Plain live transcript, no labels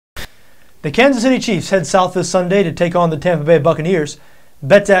The Kansas City Chiefs head south this Sunday to take on the Tampa Bay Buccaneers.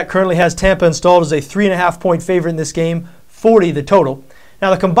 BETDAQ currently has Tampa installed as a 3.5-point favorite in this game, 40 the total. Now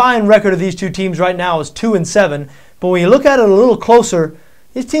the combined record of these two teams right now is 2-7, but when you look at it a little closer,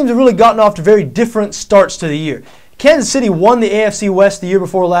 these teams have really gotten off to very different starts to the year. Kansas City won the AFC West the year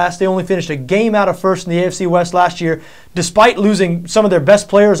before last. They only finished a game out of first in the AFC West last year, despite losing some of their best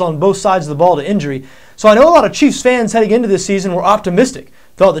players on both sides of the ball to injury. So I know a lot of Chiefs fans heading into this season were optimistic,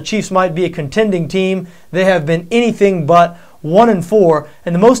 thought the Chiefs might be a contending team. They have been anything but 1-4,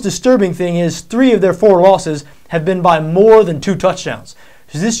 and the most disturbing thing is 3 of their 4 losses have been by more than 2 touchdowns.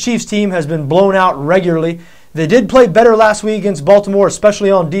 So this Chiefs team has been blown out regularly. They did play better last week against Baltimore,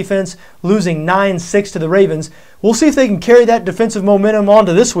 especially on defense, losing 9-6 to the Ravens. We'll see if they can carry that defensive momentum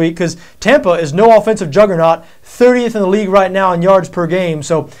onto this week, because Tampa is no offensive juggernaut, 30th in the league right now in yards per game.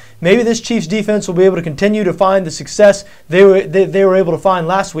 So maybe this Chiefs defense will be able to continue to find the success they were able to find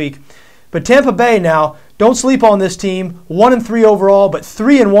last week. But Tampa Bay now, don't sleep on this team. 1-3 overall, but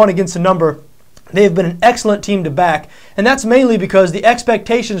 3-1 against the number. They have been an excellent team to back, and that's mainly because the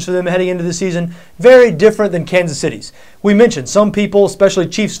expectations for them heading into the season very different than Kansas City's. We mentioned some people, especially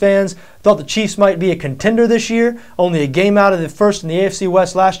Chiefs fans, thought the Chiefs might be a contender this year, only a game out of the first in the AFC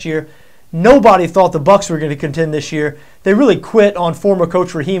West last year. Nobody thought the Bucs were going to contend this year. They really quit on former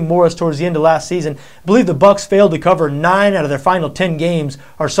coach Raheem Morris towards the end of last season. I believe the Bucs failed to cover 9 out of their final 10 games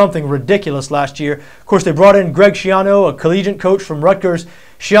or something ridiculous last year. Of course, they brought in Greg Schiano, a collegiate coach from Rutgers.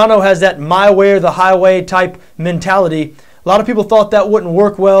 Schiano has that my way or the highway type mentality. A lot of people thought that wouldn't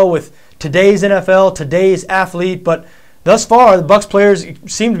work well with today's NFL, today's athlete, but thus far the Bucs players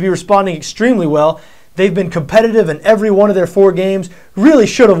seem to be responding extremely well. They've been competitive in every one of their 4 games. Really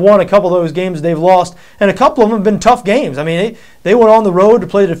should have won a couple of those games they've lost, and a couple of them have been tough games. I mean, they went on the road to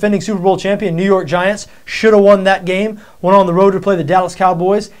play the defending Super Bowl champion New York Giants. Should have won that game. Went on the road to play the Dallas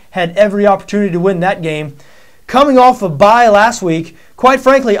Cowboys. Had every opportunity to win that game. Coming off a bye last week, quite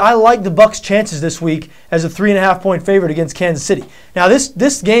frankly, I like the Bucs' chances this week as a 3.5-point favorite against Kansas City. Now,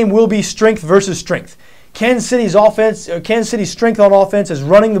 this game will be strength versus strength. Kansas City's strength on offense is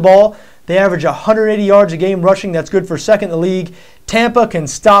running the ball. They average 180 yards a game rushing. That's good for second in the league. Tampa can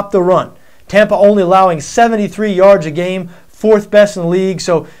stop the run. Tampa only allowing 73 yards a game, 4th best in the league.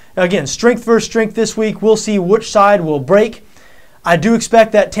 So, again, strength versus strength this week. We'll see which side will break. I do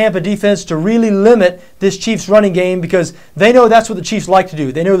expect that Tampa defense to really limit this Chiefs running game because they know that's what the Chiefs like to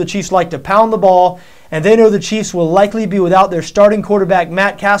do. They know the Chiefs like to pound the ball, and they know the Chiefs will likely be without their starting quarterback,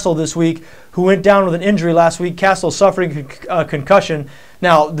 Matt Cassel, this week, who went down with an injury last week. Cassel suffering a concussion.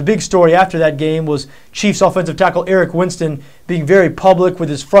 Now, the big story after that game was Chiefs offensive tackle Eric Winston being very public with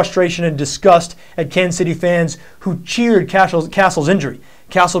his frustration and disgust at Kansas City fans who cheered Cassel's injury.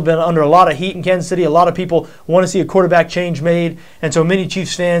 Cassel had been under a lot of heat in Kansas City. A lot of people want to see a quarterback change made, and so many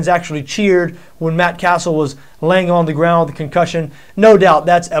Chiefs fans actually cheered when Matt Cassel was laying on the ground with a concussion. No doubt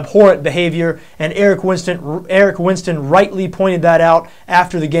that's abhorrent behavior, and Eric Winston rightly pointed that out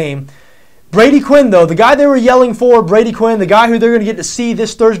after the game. Brady Quinn, though, the guy they were yelling for, Brady Quinn, the guy who they're going to get to see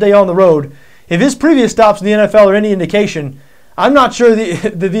this Thursday on the road, if his previous stops in the NFL are any indication, I'm not sure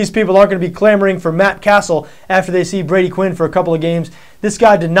that these people aren't going to be clamoring for Matt Cassel after they see Brady Quinn for a couple of games. This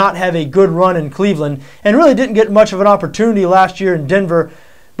guy did not have a good run in Cleveland and really didn't get much of an opportunity last year in Denver.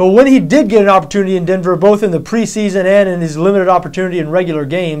 But when he did get an opportunity in Denver, both in the preseason and in his limited opportunity in regular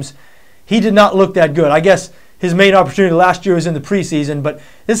games, he did not look that good. I guess his main opportunity last year was in the preseason, but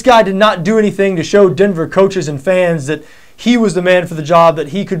this guy did not do anything to show Denver coaches and fans that he was the man for the job, that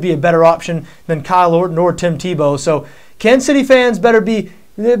he could be a better option than Kyle Orton or Tim Tebow. So Kansas City fans better be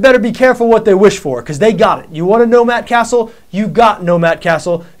careful what they wish for, because they got it. You want to know Matt Cassel? You got no Matt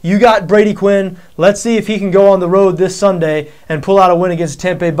Cassel. You got Brady Quinn. Let's see if he can go on the road this Sunday and pull out a win against the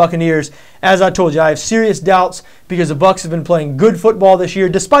Tampa Bay Buccaneers. As I told you, I have serious doubts because the Bucs have been playing good football this year,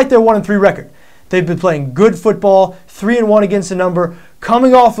 despite their 1-3 record. They've been playing good football, 3-1 against the number,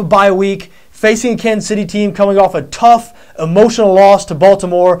 coming off a bye week, facing a Kansas City team coming off a tough, emotional loss to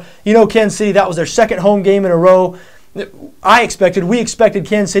Baltimore. You know, Kansas City, that was their second home game in a row. We expected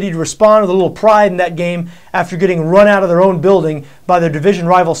Kansas City to respond with a little pride in that game after getting run out of their own building by their division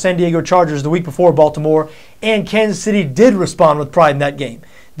rival San Diego Chargers the week before Baltimore, and Kansas City did respond with pride in that game.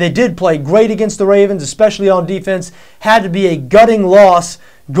 They did play great against the Ravens, especially on defense. Had to be a gutting loss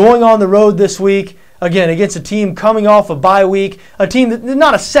going on the road this week, again, against a team coming off a bye week, a team that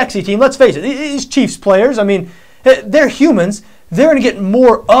not a sexy team, let's face it. These Chiefs players, I mean, they're humans. They're going to get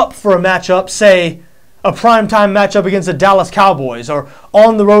more up for a matchup, say, a primetime matchup against the Dallas Cowboys, or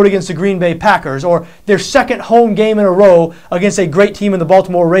on the road against the Green Bay Packers, or their second home game in a row against a great team in the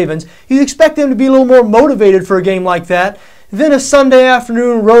Baltimore Ravens. You expect them to be a little more motivated for a game like that then a Sunday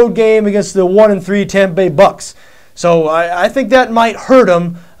afternoon road game against the 1-3 Tampa Bay Bucs. So I think that might hurt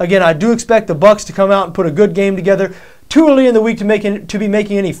them. Again, I do expect the Bucs to come out and put a good game together. Too early in the week to be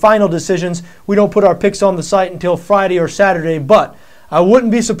making any final decisions. We don't put our picks on the site until Friday or Saturday, but I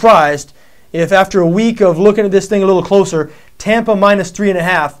wouldn't be surprised if after a week of looking at this thing a little closer, Tampa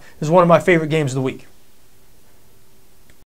 -3.5 is one of my favorite games of the week.